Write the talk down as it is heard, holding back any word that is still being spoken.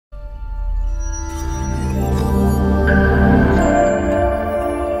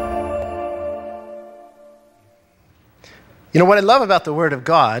You know, what I love about the Word of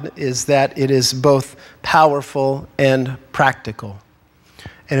God is that it is both powerful and practical.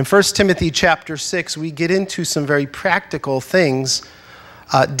 And in 1 Timothy chapter 6, we get into some very practical things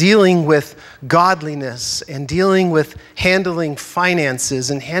dealing with godliness and dealing with handling finances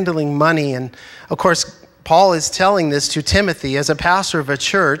and handling money. And of course, Paul is telling this to Timothy as a pastor of a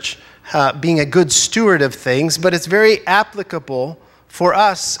church, being a good steward of things, but it's very applicable for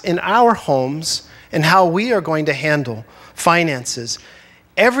us in our homes and how we are going to handle finances.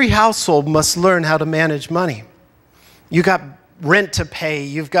 Every household must learn how to manage money. You got rent to pay,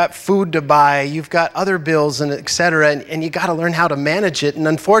 you've got food to buy, you've got other bills and et cetera, and you got to learn how to manage it. And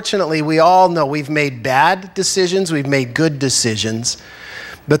unfortunately, we all know we've made bad decisions, we've made good decisions.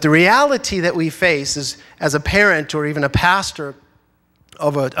 But the reality that we face is, as a parent or even a pastor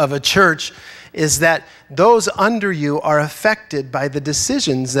of a church, is that those under you are affected by the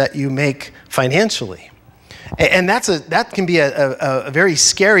decisions that you make financially. And that can be a very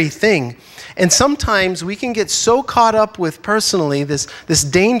scary thing. And sometimes we can get so caught up with personally this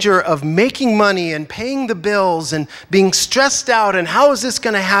danger of making money and paying the bills and being stressed out and how is this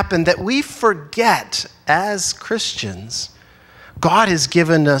going to happen, that we forget as Christians, God has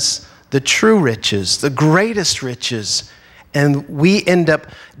given us the true riches, the greatest riches, and we end up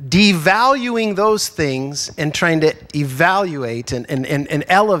devaluing those things and trying to evaluate and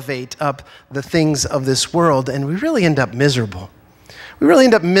elevate up the things of this world, and we really end up miserable. We really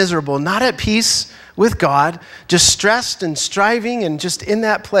end up miserable, not at peace with God, just stressed and striving and just in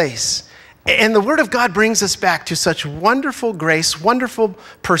that place. And the Word of God brings us back to such wonderful grace, wonderful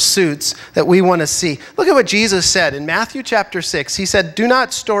pursuits that we want to see. Look at what Jesus said in Matthew chapter 6. He said, "Do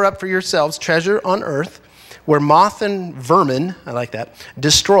not store up for yourselves treasure on earth, where moth and vermin," I like that,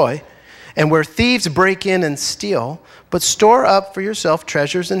 "destroy, and where thieves break in and steal, but store up for yourself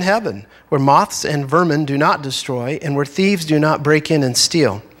treasures in heaven, where moths and vermin do not destroy, and where thieves do not break in and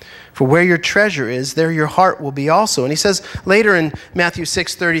steal. For where your treasure is, there your heart will be also." And he says later in Matthew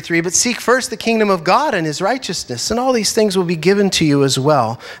 6:33, "But seek first the kingdom of God and his righteousness, and all these things will be given to you as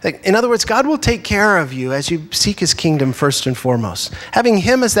well." In other words, God will take care of you as you seek his kingdom first and foremost, having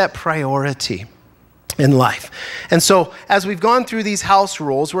him as that priority in life. And so as we've gone through these house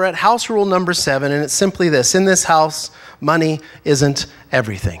rules, we're at house rule number 7, and it's simply this: in this house, money isn't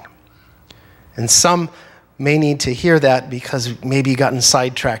everything. And some may need to hear that because maybe gotten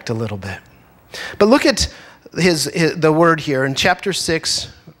sidetracked a little bit. But look at the word here in chapter 6,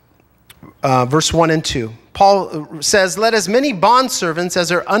 verse 1 and 2. Paul says, "Let as many bondservants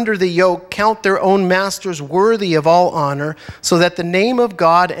as are under the yoke count their own masters worthy of all honor, so that the name of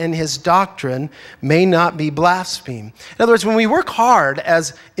God and his doctrine may not be blasphemed." In other words, when we work hard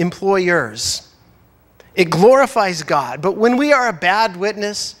as employers, it glorifies God. But when we are a bad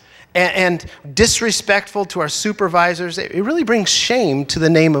witness and disrespectful to our supervisors, it really brings shame to the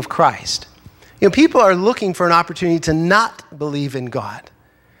name of Christ. You know, people are looking for an opportunity to not believe in God.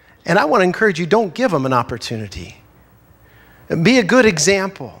 And I want to encourage you, don't give them an opportunity. Be a good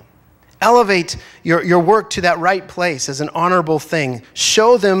example. Elevate your work to that right place as an honorable thing.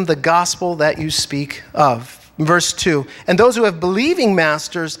 Show them the gospel that you speak of. Verse 2, "And those who have believing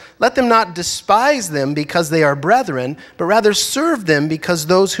masters, let them not despise them because they are brethren, but rather serve them because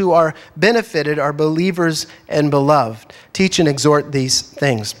those who are benefited are believers and beloved. Teach and exhort these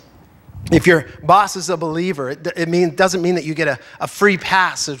things." If your boss is a believer, it doesn't mean that you get a free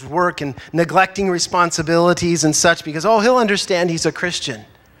pass of work and neglecting responsibilities and such because, oh, he'll understand he's a Christian.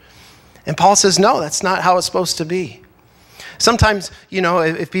 And Paul says, no, that's not how it's supposed to be. Sometimes, you know,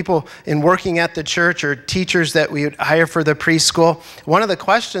 if people in working at the church or teachers that we would hire for the preschool, one of the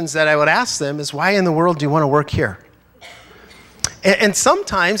questions that I would ask them is, why in the world do you want to work here? And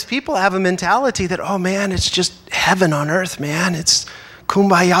sometimes people have a mentality that, oh man, it's just heaven on earth, man. It's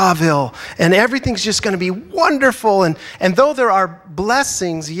Kumbayaville, and everything's just going to be wonderful. And though there are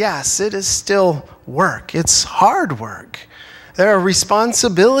blessings, yes, it is still work. It's hard work. There are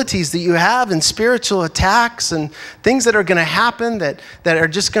responsibilities that you have and spiritual attacks and things that are going to happen that are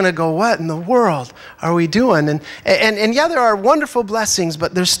just going to go, what in the world are we doing? And yeah, there are wonderful blessings,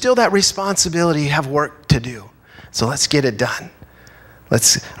 but there's still that responsibility. You have work to do. So let's get it done.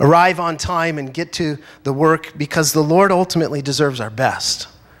 Let's arrive on time and get to the work because the Lord ultimately deserves our best.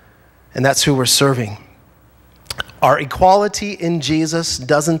 And that's who we're serving. Our equality in Jesus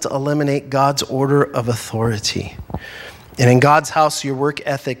doesn't eliminate God's order of authority. And in God's house, your work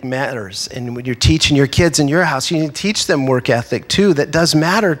ethic matters. And when you're teaching your kids in your house, you need to teach them work ethic too. That does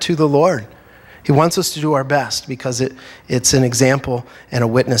matter to the Lord. He wants us to do our best because it's an example and a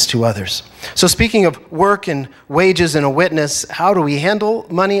witness to others. So speaking of work and wages and a witness, how do we handle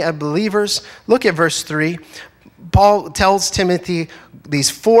money as believers? Look at verse 3. Paul tells Timothy these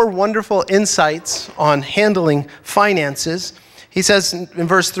 4 wonderful insights on handling finances. He says in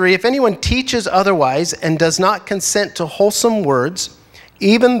verse 3, if anyone teaches otherwise and does not consent to wholesome words,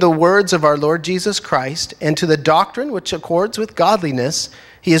 even the words of our Lord Jesus Christ, and to the doctrine which accords with godliness,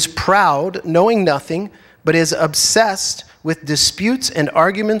 he is proud, knowing nothing, but is obsessed with disputes and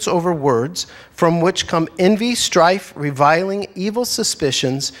arguments over words, from which come envy, strife, reviling, evil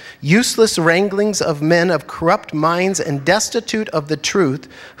suspicions, useless wranglings of men of corrupt minds and destitute of the truth,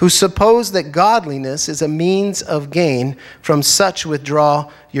 who suppose that godliness is a means of gain. From such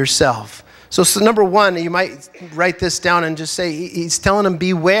withdraw yourself. So number 1, you might write this down and just say, he's telling them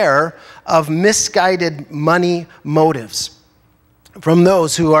beware of misguided money motives from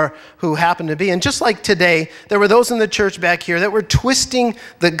those who happen to be. And just like today, there were those in the church back here that were twisting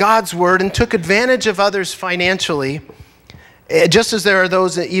the God's word and took advantage of others financially, just as there are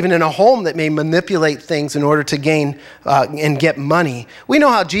those that even in a home that may manipulate things in order to gain and get money. We know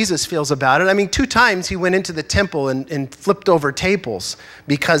how Jesus feels about it. I mean, 2 times he went into the temple and flipped over tables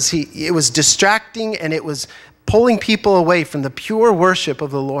because it was distracting and it was pulling people away from the pure worship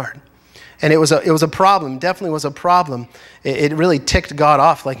of the Lord. And it was a problem, definitely was a problem. It really ticked God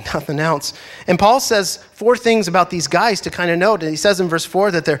off like nothing else. And Paul says 4 things about these guys to kind of note. And he says in verse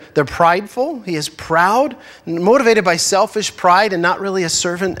 4 that they're prideful. He is proud, motivated by selfish pride and not really a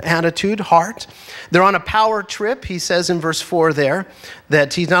servant attitude, heart. They're on a power trip. He says in verse 4 there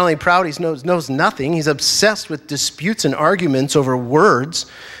that he's not only proud, he knows nothing. He's obsessed with disputes and arguments over words.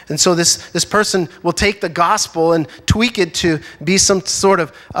 And so this person will take the gospel and tweak it to be some sort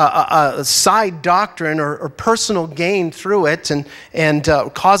of a side doctrine or personal gain through it and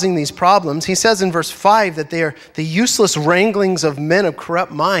causing these problems. He says in verse 5 that they are the useless wranglings of men of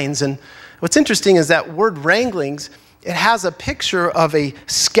corrupt minds. And what's interesting is that word wranglings, it has a picture of a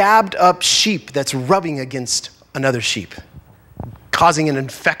scabbed up sheep that's rubbing against another sheep, causing an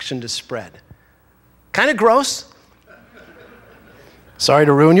infection to spread. Kind of gross. Sorry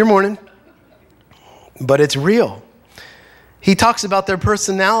to ruin your morning, but it's real. He talks about their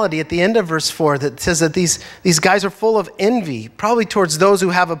personality at the end of verse 4 that says that these guys are full of envy, probably towards those who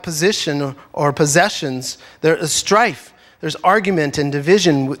have a position or possessions. There's strife, there's argument and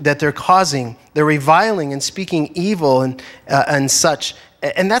division that they're causing. They're reviling and speaking evil and such.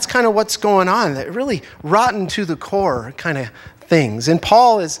 And that's kind of what's going on. They're really rotten to the core kind of things. And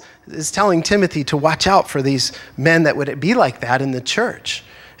Paul is telling Timothy to watch out for these men that would be like that in the church.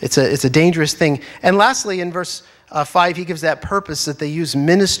 It's a dangerous thing. And lastly, in verse 5, he gives that purpose that they use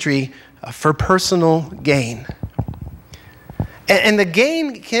ministry for personal gain. And the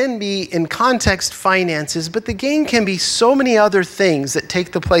gain can be, in context, finances, but the gain can be so many other things that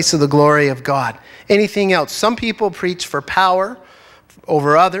take the place of the glory of God. Anything else. Some people preach for power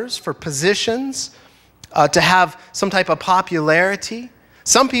over others, for positions, to have some type of popularity.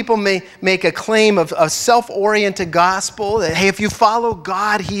 Some people may make a claim of a self-oriented gospel that, hey, if you follow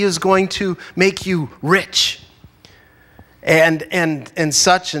God, he is going to make you rich. And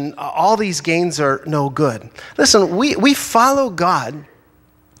such, and all these gains are no good. Listen, we follow God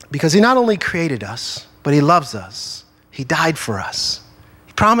because he not only created us, but he loves us. He died for us.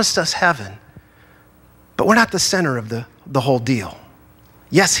 He promised us heaven. But we're not the center of the whole deal.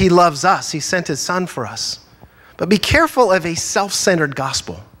 Yes, he loves us. He sent his son for us. But be careful of a self-centered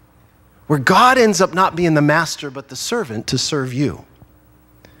gospel where God ends up not being the master, but the servant to serve you.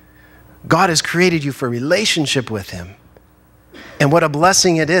 God has created you for relationship with him. And what a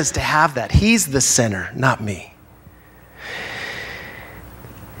blessing it is to have that. He's the center, not me.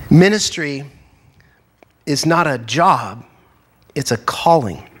 Ministry is not a job, it's a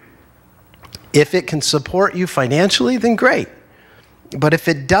calling. If it can support you financially, then great. But if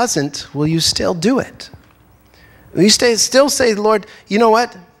it doesn't, will you still do it? Will you still say, Lord, you know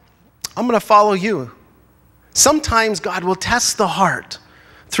what? I'm going to follow you. Sometimes God will test the heart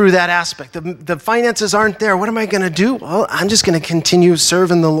through that aspect. The finances aren't there. What am I going to do? Well, I'm just going to continue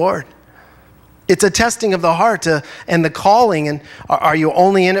serving the Lord. It's a testing of the heart and the calling. And are you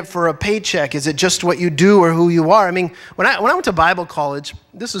only in it for a paycheck? Is it just what you do or who you are? I mean, when I went to Bible college,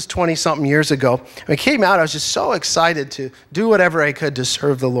 this was 20-something years ago. When I came out, I was just so excited to do whatever I could to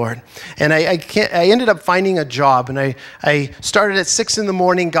serve the Lord. And I ended up finding a job. And I started at 6 in the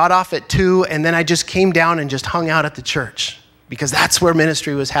morning, got off at 2, and then I just came down and just hung out at the church because that's where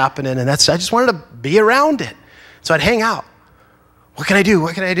ministry was happening. And I just wanted to be around it. So I'd hang out. What can I do?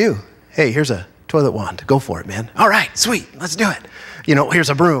 What can I do? Hey, here's a toilet wand. Go for it, man. All right, sweet. Let's do it. You know, here's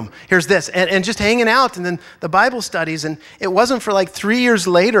a broom. Here's this. And just hanging out. And then the Bible studies. And it wasn't for like 3 years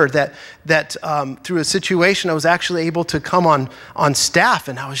later that through a situation I was actually able to come on staff.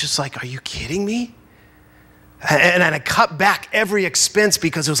 And I was just like, are you kidding me? And I cut back every expense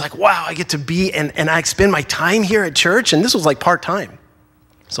because it was like, wow, I get to be, and I spend my time here at church. And this was like part-time.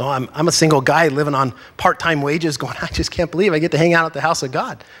 So I'm a single guy living on part-time wages going, I just can't believe I get to hang out at the house of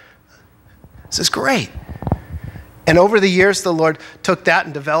God. This is great. And over the years, the Lord took that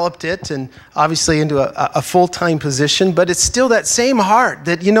and developed it, and obviously into a full-time position. But it's still that same heart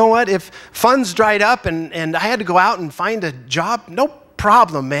that, you know what, if funds dried up and I had to go out and find a job, no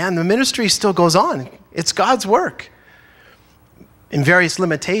problem, man. The ministry still goes on. It's God's work. In various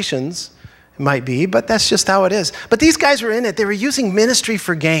limitations, it might be, but that's just how it is. But these guys were in it. They were using ministry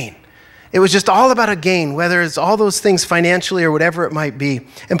for gain. It was just all about a gain, whether it's all those things financially or whatever it might be.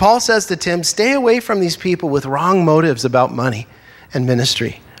 And Paul says to Tim, stay away from these people with wrong motives about money and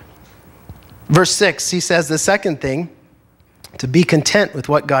ministry. Verse 6, he says the second thing, to be content with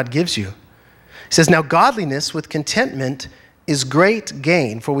what God gives you. He says, now godliness with contentment is great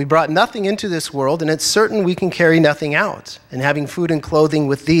gain, for we brought nothing into this world, and it's certain we can carry nothing out. And having food and clothing,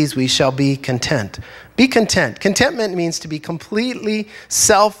 with these we shall be content. Be content. Contentment means to be completely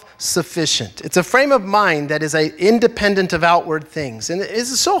self-sufficient. It's a frame of mind that is independent of outward things. And it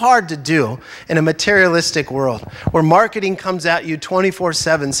is so hard to do in a materialistic world where marketing comes at you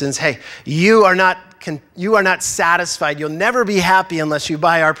 24/7, says, hey, you are not satisfied. You'll never be happy unless you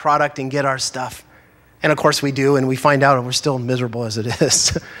buy our product and get our stuff. And of course we do, and we find out we're still miserable as it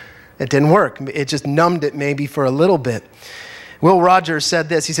is. It didn't work. It just numbed it maybe for a little bit. Will Rogers said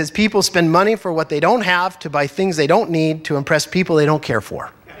this. He says, people spend money for what they don't have, to buy things they don't need, to impress people they don't care for.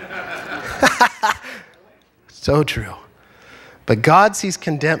 So true. But God sees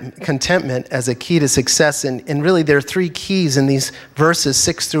contentment as a key to success. And really there are three keys in these verses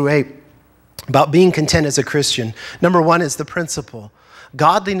 6-8 about being content as a Christian. Number one is the principle.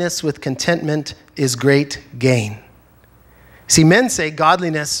 Godliness with contentment is great gain. See, men say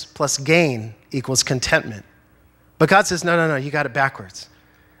godliness plus gain equals contentment. But God says, no, you got it backwards.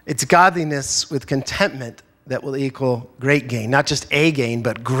 It's godliness with contentment that will equal great gain. Not just a gain,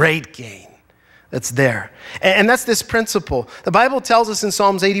 but great gain that's there. And that's this principle. The Bible tells us in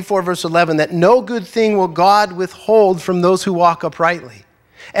Psalms 84, verse 11, that no good thing will God withhold from those who walk uprightly.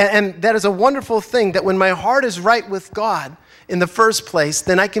 And that is a wonderful thing, that when my heart is right with God in the first place,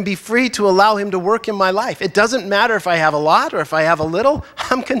 then I can be free to allow him to work in my life. It doesn't matter if I have a lot or if I have a little,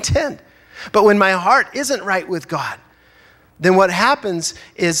 I'm content. But when my heart isn't right with God, then what happens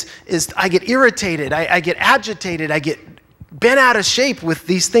is I get irritated, I get agitated, I get bent out of shape with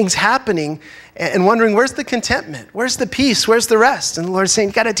these things happening and wondering, where's the contentment? Where's the peace? Where's the rest? And the Lord's saying,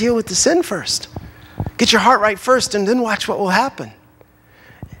 you got to deal with the sin first. Get your heart right first, and then watch what will happen.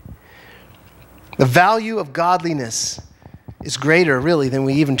 The value of godliness is greater, really, than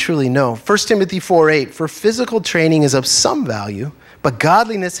we even truly know. 1 Timothy 4:8, for physical training is of some value, but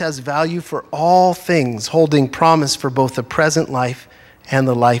godliness has value for all things, holding promise for both the present life and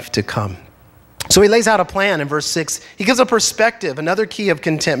the life to come. So he lays out a plan in verse 6. He gives a perspective, another key of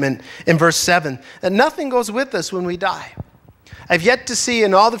contentment in verse 7, that nothing goes with us when we die. I've yet to see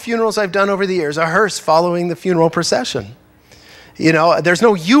in all the funerals I've done over the years a hearse following the funeral procession. You know, there's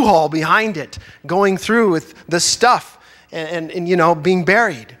no U-Haul behind it going through with the stuff and you know, being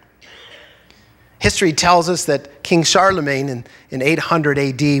buried. History tells us that King Charlemagne in 800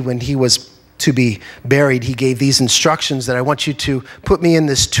 AD, when he was to be buried, he gave these instructions that I want you to put me in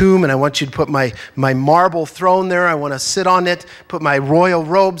this tomb, and I want you to put my marble throne there. I want to sit on it, put my royal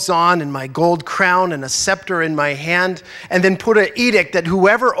robes on and my gold crown and a scepter in my hand, and then put an edict that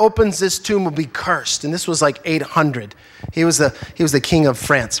whoever opens this tomb will be cursed. And this was like 800. He was the king of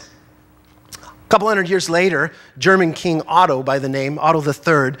France. A couple hundred years later, German King Otto, by the name Otto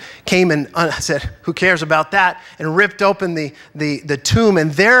III, came and said, who cares about that, and ripped open the tomb,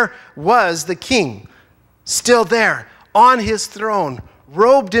 and there was the king, still there, on his throne,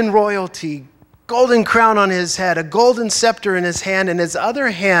 robed in royalty, golden crown on his head, a golden scepter in his hand, and his other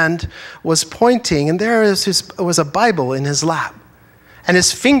hand was pointing, and there was a Bible in his lap. And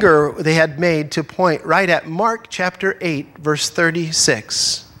his finger they had made to point right at Mark chapter 8, verse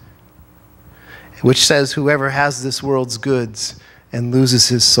 36. Which says, whoever has this world's goods and loses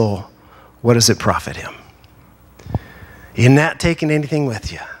his soul, what does it profit him? You're not taking anything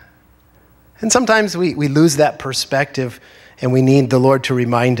with you. And sometimes we lose that perspective, and we need the Lord to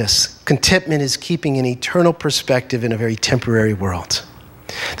remind us. Contentment is keeping an eternal perspective in a very temporary world.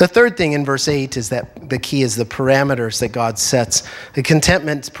 The third thing in verse 8 is that the key is the parameters that God sets. The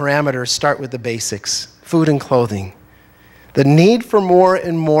contentment parameters start with the basics, food and clothing. The need for more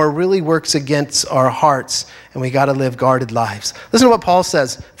and more really works against our hearts, and we got to live guarded lives. Listen to what Paul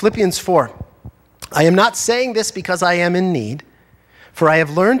says, Philippians 4. I am not saying this because I am in need, for I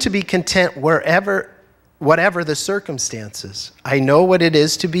have learned to be content wherever whatever the circumstances. I know what it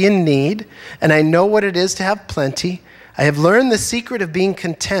is to be in need, and I know what it is to have plenty. I have learned the secret of being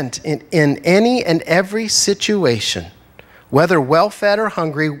content in any and every situation, whether well-fed or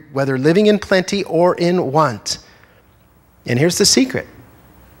hungry, whether living in plenty or in want. And here's the secret.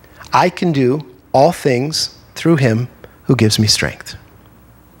 I can do all things through him who gives me strength.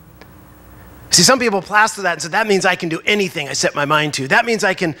 See, some people plaster that and say, that means I can do anything I set my mind to. That means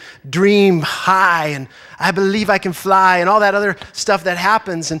I can dream high and I believe I can fly and all that other stuff that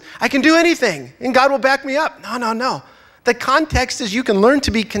happens and I can do anything and God will back me up. No. The context is you can learn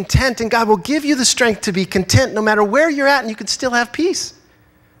to be content and God will give you the strength to be content no matter where you're at, and you can still have peace,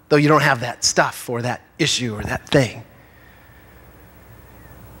 though you don't have that stuff or that issue or that thing.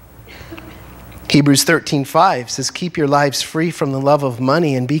 Hebrews 13:5 says, keep your lives free from the love of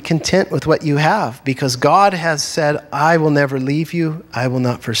money and be content with what you have, because God has said, I will never leave you, I will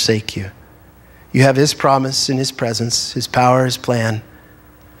not forsake you. You have his promise in his presence, his power, his plan.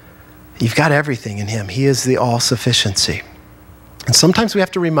 You've got everything in him. He is the all-sufficiency. And sometimes we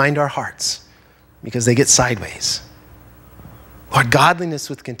have to remind our hearts because they get sideways. Lord, godliness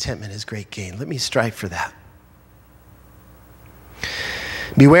with contentment is great gain. Let me strive for that.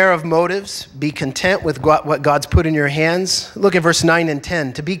 Beware of motives. Be content with what God's put in your hands. Look at verse 9 and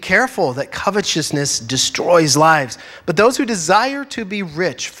 10. To be careful that covetousness destroys lives. But those who desire to be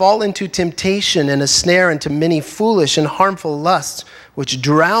rich fall into temptation and a snare, into many foolish and harmful lusts, which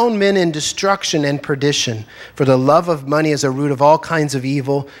drown men in destruction and perdition. For the love of money is a root of all kinds of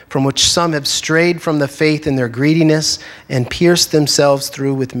evil, from which some have strayed from the faith in their greediness and pierced themselves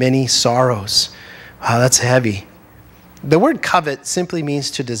through with many sorrows. Wow, that's heavy. The word covet simply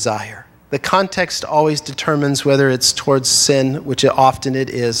means to desire. The context always determines whether it's towards sin, which often it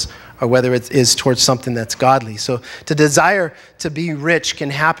is, or whether it is towards something that's godly. So to desire to be rich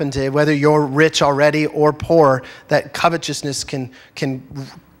can happen to whether you're rich already or poor. That covetousness can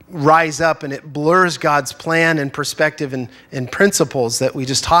rise up, and it blurs God's plan and perspective and principles that we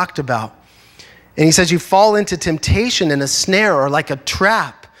just talked about. And he says you fall into temptation and a snare, or like a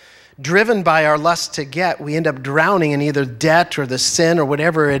trap. Driven by our lust to get, we end up drowning in either debt or the sin or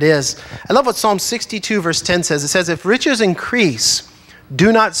whatever it is. I love what Psalm 62 verse 10 says. It says, if riches increase,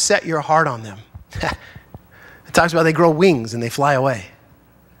 do not set your heart on them. It talks about they grow wings and they fly away.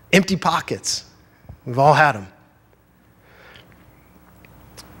 Empty pockets. We've all had them.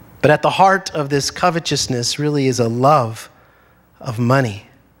 But at the heart of this covetousness really is a love of money.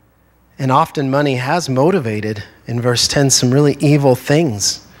 And often money has motivated, in verse 10, some really evil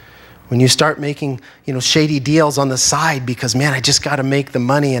things. When you start making, shady deals on the side because, man, I just got to make the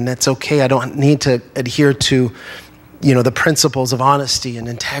money and that's okay. I don't need to adhere to, the principles of honesty and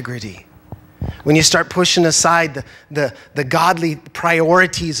integrity. When you start pushing aside the godly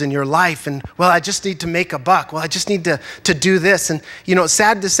priorities in your life and, well, I just need to make a buck. Well, I just need to do this. And, it's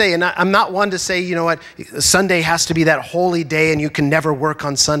sad to say, and I'm not one to say, Sunday has to be that holy day and you can never work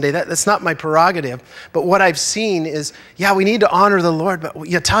on Sunday. That's not my prerogative. But what I've seen is, we need to honor the Lord. But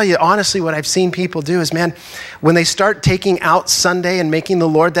I tell you, honestly, what I've seen people do is, man, when they start taking out Sunday and making the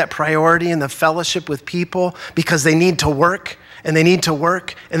Lord that priority and the fellowship with people because they need to work, and they need to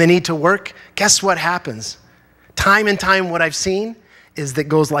work, and they need to work, guess what happens? Time and time what I've seen is that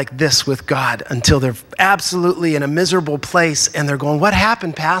goes like this with God until they're absolutely in a miserable place and they're going, what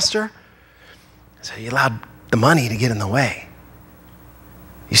happened, Pastor? So you allowed the money to get in the way.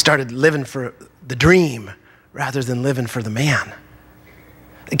 You started living for the dream rather than living for the man.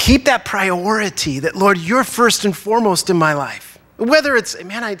 And keep that priority that, Lord, you're first and foremost in my life. Whether it's,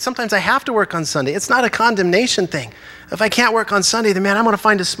 sometimes I have to work on Sunday. It's not a condemnation thing. If I can't work on Sunday, then, I'm going to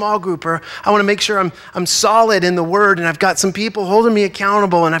find a small group, or I want to make sure I'm solid in the Word, and I've got some people holding me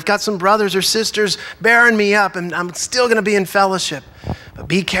accountable, and I've got some brothers or sisters bearing me up, and I'm still going to be in fellowship. But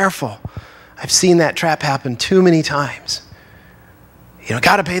be careful. I've seen that trap happen too many times.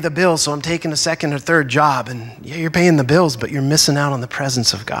 Got to pay the bills, so I'm taking a second or third job, and you're paying the bills, but you're missing out on the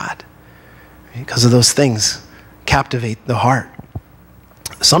presence of God because of those things captivate the heart.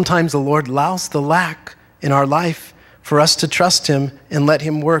 Sometimes the Lord allows the lack in our life for us to trust him and let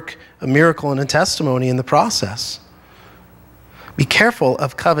him work a miracle and a testimony in the process. Be careful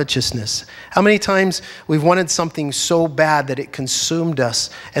of covetousness. How many times we've wanted something so bad that it consumed us,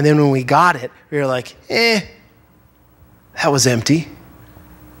 and then when we got it, we were like, that was empty.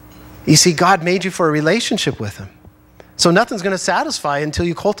 You see, God made you for a relationship with him. So nothing's going to satisfy until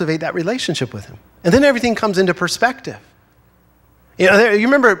you cultivate that relationship with him. And then everything comes into perspective. You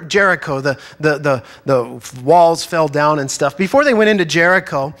remember Jericho, the walls fell down and stuff. Before they went into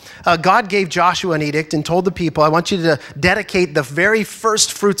Jericho, God gave Joshua an edict and told the people, I want you to dedicate the very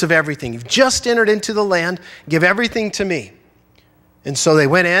first fruits of everything. You've just entered into the land, give everything to me. And so they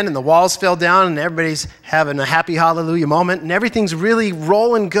went in and the walls fell down and everybody's having a happy hallelujah moment and everything's really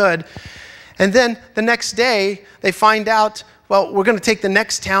rolling good. And then the next day they find out, well, we're going to take the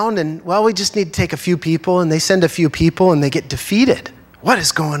next town and, well, we just need to take a few people. And they send a few people and they get defeated. What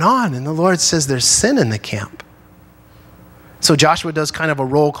is going on? And the Lord says there's sin in the camp. So Joshua does kind of a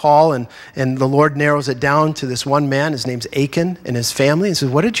roll call and the Lord narrows it down to this one man. His name's Achan and his family. He says,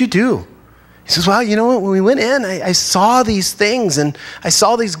 what did you do? He says, well, you know what? When we went in, I saw these things and I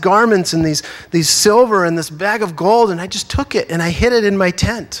saw these garments and these silver and this bag of gold and I just took it and I hid it in my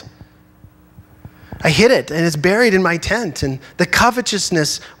tent. I hid it and it's buried in my tent. And the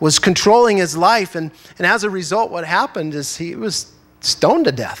covetousness was controlling his life. And as a result, what happened is he was stoned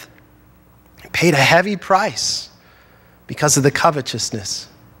to death. He paid a heavy price because of the covetousness.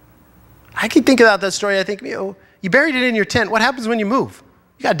 I keep thinking about that story. I think, you buried it in your tent. What happens when you move?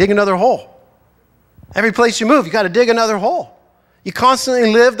 You got to dig another hole. Every place you move, you got to dig another hole. You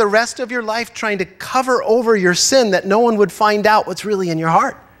constantly live the rest of your life trying to cover over your sin that no one would find out what's really in your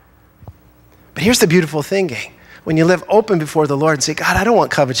heart. But here's the beautiful thing, gang. When you live open before the Lord and say, God, I don't want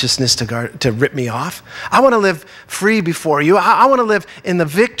covetousness to rip me off. I want to live free before you. I want to live in the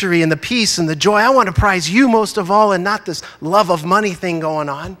victory and the peace and the joy. I want to prize you most of all and not this love of money thing going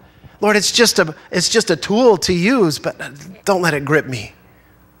on. Lord, it's just a tool to use, but don't let it grip me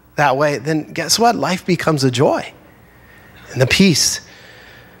that way. Then guess what? Life becomes a joy. And the peace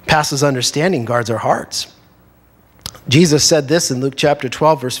passes understanding, guards our hearts. Jesus said this in Luke chapter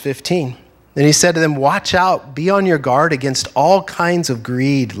 12, verse 15. Then he said to them, watch out, be on your guard against all kinds of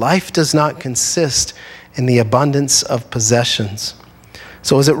greed. Life does not consist in the abundance of possessions.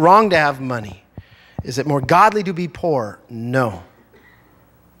 So is it wrong to have money? Is it more godly to be poor? No.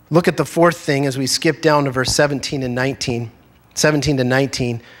 Look at the fourth thing as we skip down to verse 17 to 19.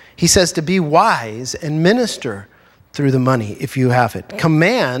 He says to be wise and minister through the money if you have it.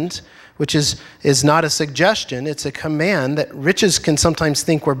 Command, which is not a suggestion, it's a command that riches can sometimes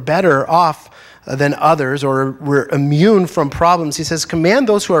think we're better off than others or we're immune from problems. He says, command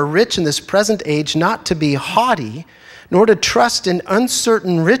those who are rich in this present age not to be haughty, nor to trust in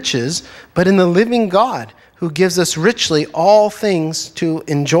uncertain riches, but in the living God who gives us richly all things to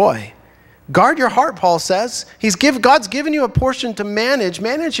enjoy. Guard your heart, Paul says. God's given you a portion to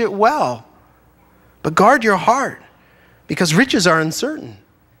manage it well. But guard your heart because riches are uncertain.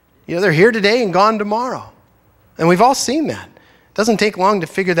 They're here today and gone tomorrow. And we've all seen that. It doesn't take long to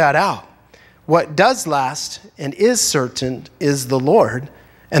figure that out. What does last and is certain is the Lord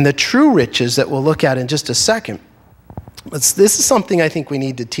and the true riches that we'll look at in just a second. This is something I think we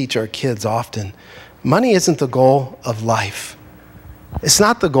need to teach our kids often. Money isn't the goal of life. It's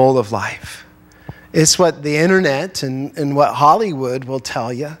not the goal of life. It's what the internet and what Hollywood will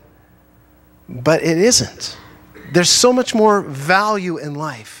tell you, but it isn't. There's so much more value in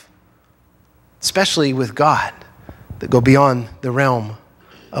life, especially with God, that go beyond the realm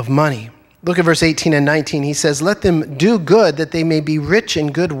of money. Look at verse 18 and 19. He says, let them do good that they may be rich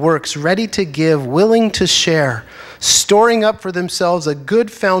in good works, ready to give, willing to share, storing up for themselves a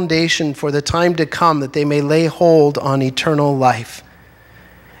good foundation for the time to come that they may lay hold on eternal life.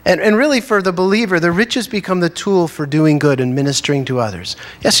 And really for the believer, the riches become the tool for doing good and ministering to others.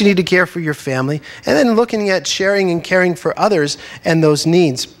 Yes, you need to care for your family. And then looking at sharing and caring for others and those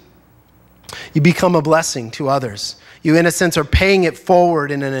needs. You become a blessing to others. You, in a sense, are paying it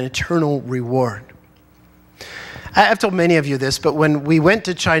forward in an eternal reward. I've told many of you this, but when we went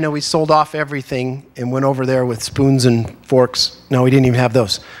to China, we sold off everything and went over there with spoons and forks. No, we didn't even have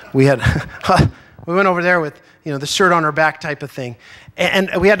those. We went over there with, the shirt on our back type of thing.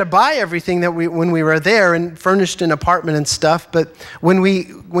 And we had to buy everything when we were there and furnished an apartment and stuff. But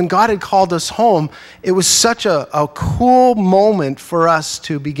when God had called us home, it was such a cool moment for us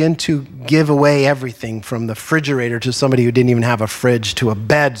to begin to give away everything from the refrigerator to somebody who didn't even have a fridge, to a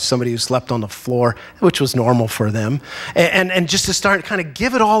bed, somebody who slept on the floor, which was normal for them. And just to start kind of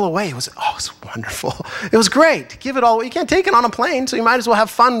give it all away. It was wonderful. It was great. Give it all away. You can't take it on a plane, so you might as well have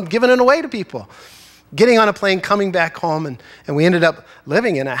fun giving it away to people. Getting on a plane, coming back home, and we ended up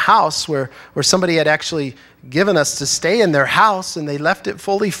living in a house where somebody had actually given us to stay in their house, and they left it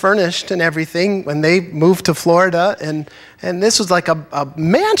fully furnished and everything when they moved to Florida. And this was like a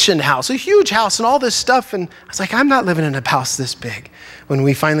mansion house, a huge house, and all this stuff. And I was like, I'm not living in a house this big. When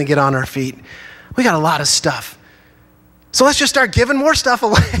we finally get on our feet, we got a lot of stuff. So let's just start giving more stuff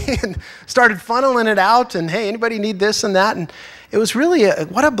away and started funneling it out. And hey, anybody need this and that? it was really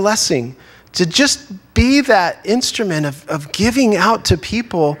what a blessing to just be that instrument of giving out to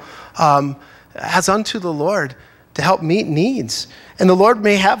people as unto the Lord to help meet needs. And the Lord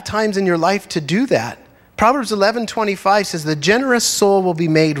may have times in your life to do that. Proverbs 11:25 says, the generous soul will be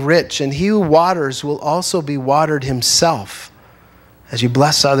made rich, and he who waters will also be watered himself. As you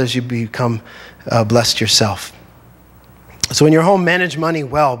bless others, you become blessed yourself. So in your home, manage money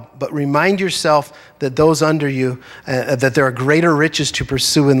well, but remind yourself that those under you, that there are greater riches to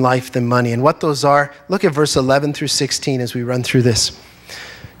pursue in life than money. And what those are, look at verse 11 through 16 as we run through this.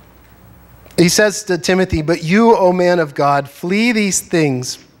 He says to Timothy, but you, O man of God, flee these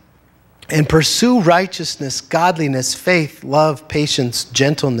things and pursue righteousness, godliness, faith, love, patience,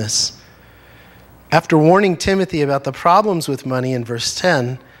 gentleness. After warning Timothy about the problems with money in verse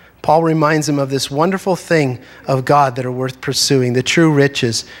 10, Paul reminds him of this wonderful thing of God that are worth pursuing, the true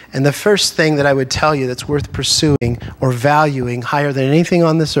riches. And the first thing that I would tell you that's worth pursuing or valuing higher than anything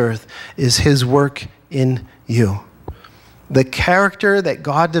on this earth is his work in you. The character that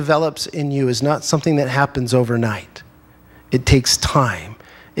God develops in you is not something that happens overnight. It takes time.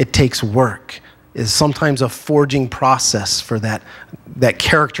 It takes work. It is sometimes a forging process for that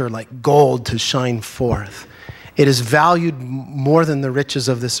character like gold to shine forth. It is valued more than the riches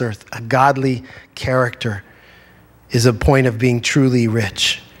of this earth. A godly character is a point of being truly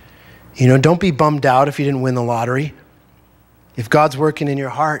rich. You know, don't be bummed out if you didn't win the lottery. If God's working in your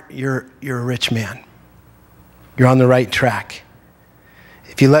heart, you're a rich man. You're on the right track.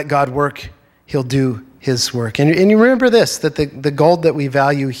 If you let God work, he'll do his work. And you remember this, that the gold that we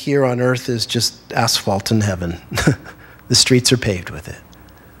value here on earth is just asphalt in heaven. The streets are paved with it.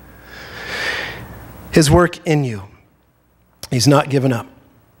 His work in you. He's not given up.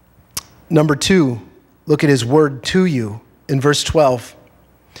 Number 2, look at his word to you in verse 12.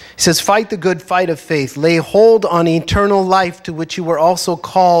 He says, fight the good fight of faith. Lay hold on eternal life to which you were also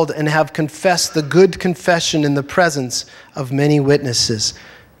called and have confessed the good confession in the presence of many witnesses.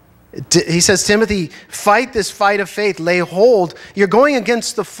 He says, Timothy, fight this fight of faith. Lay hold. You're going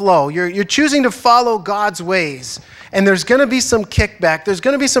against the flow. You're choosing to follow God's ways. And there's going to be some kickback. There's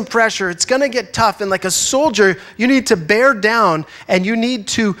going to be some pressure. It's going to get tough. And like a soldier, you need to bear down and you need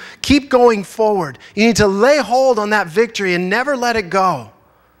to keep going forward. You need to lay hold on that victory and never let it go.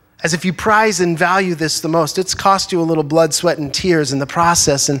 As if you prize and value this the most. It's cost you a little blood, sweat, and tears in the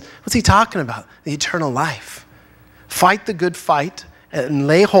process. And what's he talking about? The eternal life. Fight the good fight and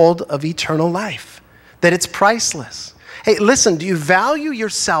lay hold of eternal life. That it's priceless. Hey, listen, do you value your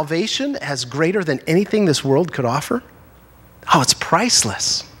salvation as greater than anything this world could offer? Oh, it's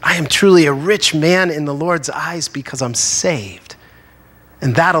priceless. I am truly a rich man in the Lord's eyes because I'm saved.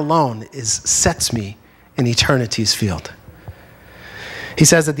 And that alone sets me in eternity's field. He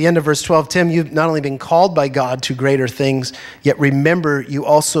says at the end of verse 12, Tim, you've not only been called by God to greater things, yet remember you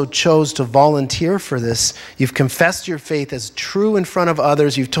also chose to volunteer for this. You've confessed your faith as true in front of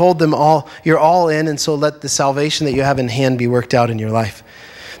others. You've told them all, you're all in, and so let the salvation that you have in hand be worked out in your life.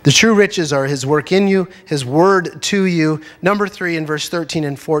 The true riches are his work in you, his word to you. Number 3 in verse 13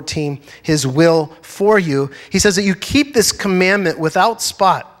 and 14, his will for you. He says that you keep this commandment without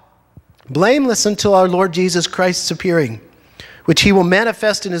spot, blameless until our Lord Jesus Christ's appearing, which he will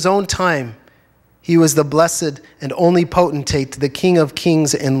manifest in his own time. He was the blessed and only potentate, the King of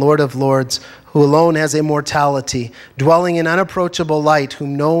kings and Lord of lords, who alone has immortality, dwelling in unapproachable light,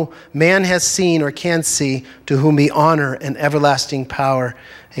 whom no man has seen or can see, to whom be honor and everlasting power.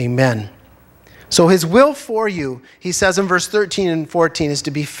 Amen. So his will for you, he says in verse 13 and 14, is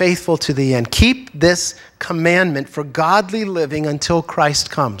to be faithful to the end. Keep this commandment for godly living until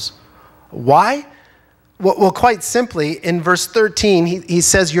Christ comes. Why? Well, quite simply, in verse 13, he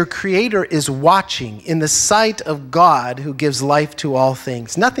says, your Creator is watching in the sight of God who gives life to all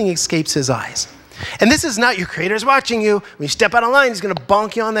things. Nothing escapes his eyes. And this is not your Creator is watching you. When you step out of line, he's going to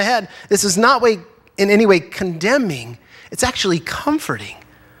bonk you on the head. This is not in any way condemning. It's actually comforting.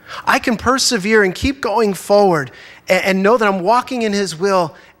 I can persevere and keep going forward and know that I'm walking in his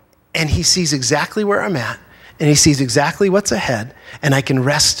will, and he sees exactly where I'm at, and he sees exactly what's ahead, and I can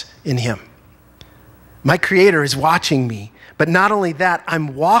rest in him. My Creator is watching me. But not only that,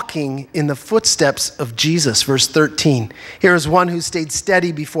 I'm walking in the footsteps of Jesus. Verse 13. Here is one who stayed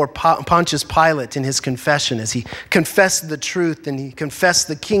steady before Pontius Pilate in his confession as he confessed the truth and he confessed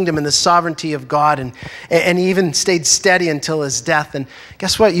the kingdom and the sovereignty of God, and he even stayed steady until his death. And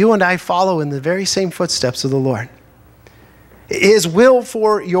guess what? You and I follow in the very same footsteps of the Lord. His will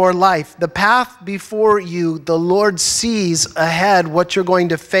for your life, the path before you, the Lord sees ahead what you're going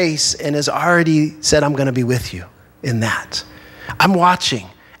to face and has already said, I'm going to be with you in that. I'm watching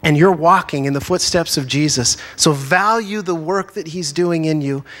And you're walking in the footsteps of Jesus. So value the work that he's doing in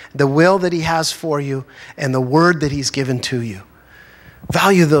you, the will that he has for you, and the word that he's given to you.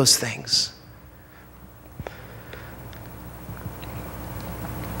 Value those things.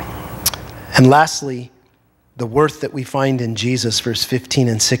 And lastly, the worth that we find in Jesus, verse 15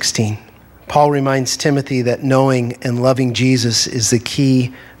 and 16. Paul reminds Timothy that knowing and loving Jesus is the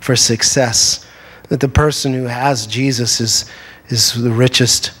key for success. That the person who has Jesus is the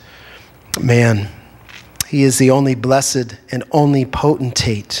richest man. He is the only blessed and only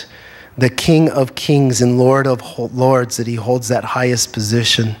potentate, the King of kings and Lord of lords, that he holds that highest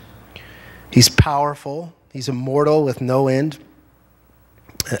position. He's powerful. He's immortal with no end.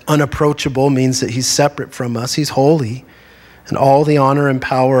 Unapproachable means that he's separate from us. He's holy, and all the honor and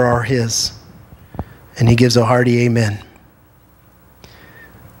power are his. And he gives a hearty amen.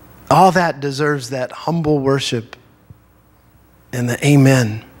 All that deserves that humble worship and the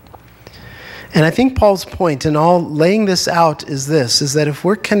amen. And I think Paul's point in all laying this out is this, is that if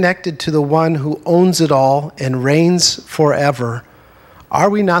we're connected to the one who owns it all and reigns forever, are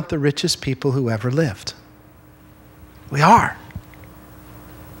we not the richest people who ever lived? We are.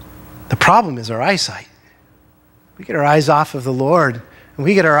 The problem is our eyesight. We get our eyes off of the Lord, and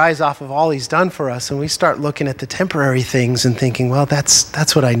we get our eyes off of all he's done for us, and we start looking at the temporary things and thinking, well,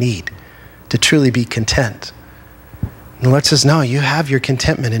 that's what I need to truly be content. And the Lord says, no, you have your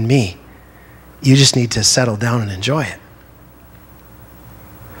contentment in me. You just need to settle down and enjoy it.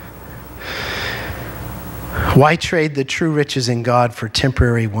 Why trade the true riches in God for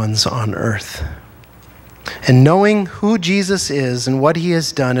temporary ones on earth? And knowing who Jesus is and what he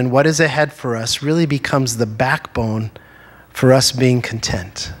has done and what is ahead for us really becomes the backbone for us being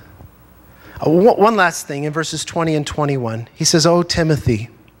content. One last thing in verses 20 and 21. He says, "O Timothy,"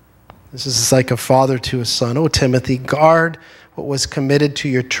 this is like a father to a son, "O Timothy, guard what was committed to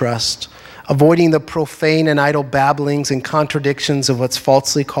your trust, avoiding the profane and idle babblings and contradictions of what's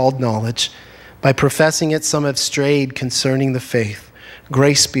falsely called knowledge. By professing it, some have strayed concerning the faith.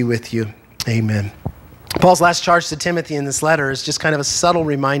 Grace be with you. Amen." Paul's last charge to Timothy in this letter is just kind of a subtle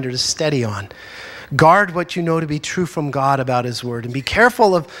reminder to steady on. Guard what you know to be true from God about his word, and be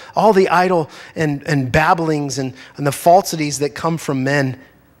careful of all the idle and babblings and the falsities that come from men.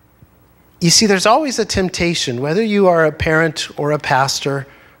 You see, there's always a temptation, whether you are a parent or a pastor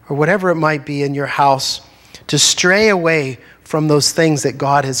or whatever it might be in your house, to stray away from those things that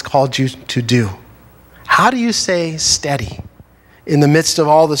God has called you to do. How do you stay steady in the midst of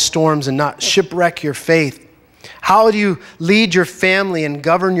all the storms and not shipwreck your faith? How do you lead your family and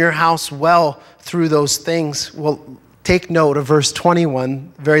govern your house well through those things? Well, take note of verse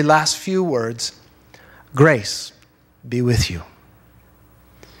 21, very last few words. Grace be with you.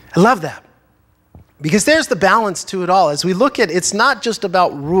 I love that. Because there's the balance to it all. As we look at it, it's not just about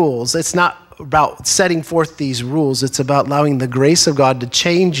rules. It's not about setting forth these rules. It's about allowing the grace of God to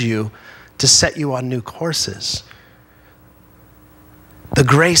change you, to set you on new courses. The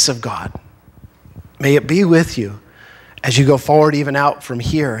grace of God, may it be with you as you go forward even out from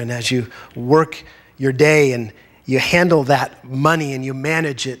here, and as you work your day and you handle that money and you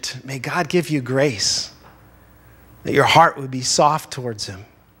manage it. May God give you grace, that your heart would be soft towards him,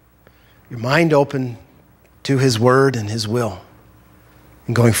 your mind open to his word and his will,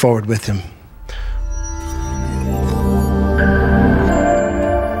 and going forward with him.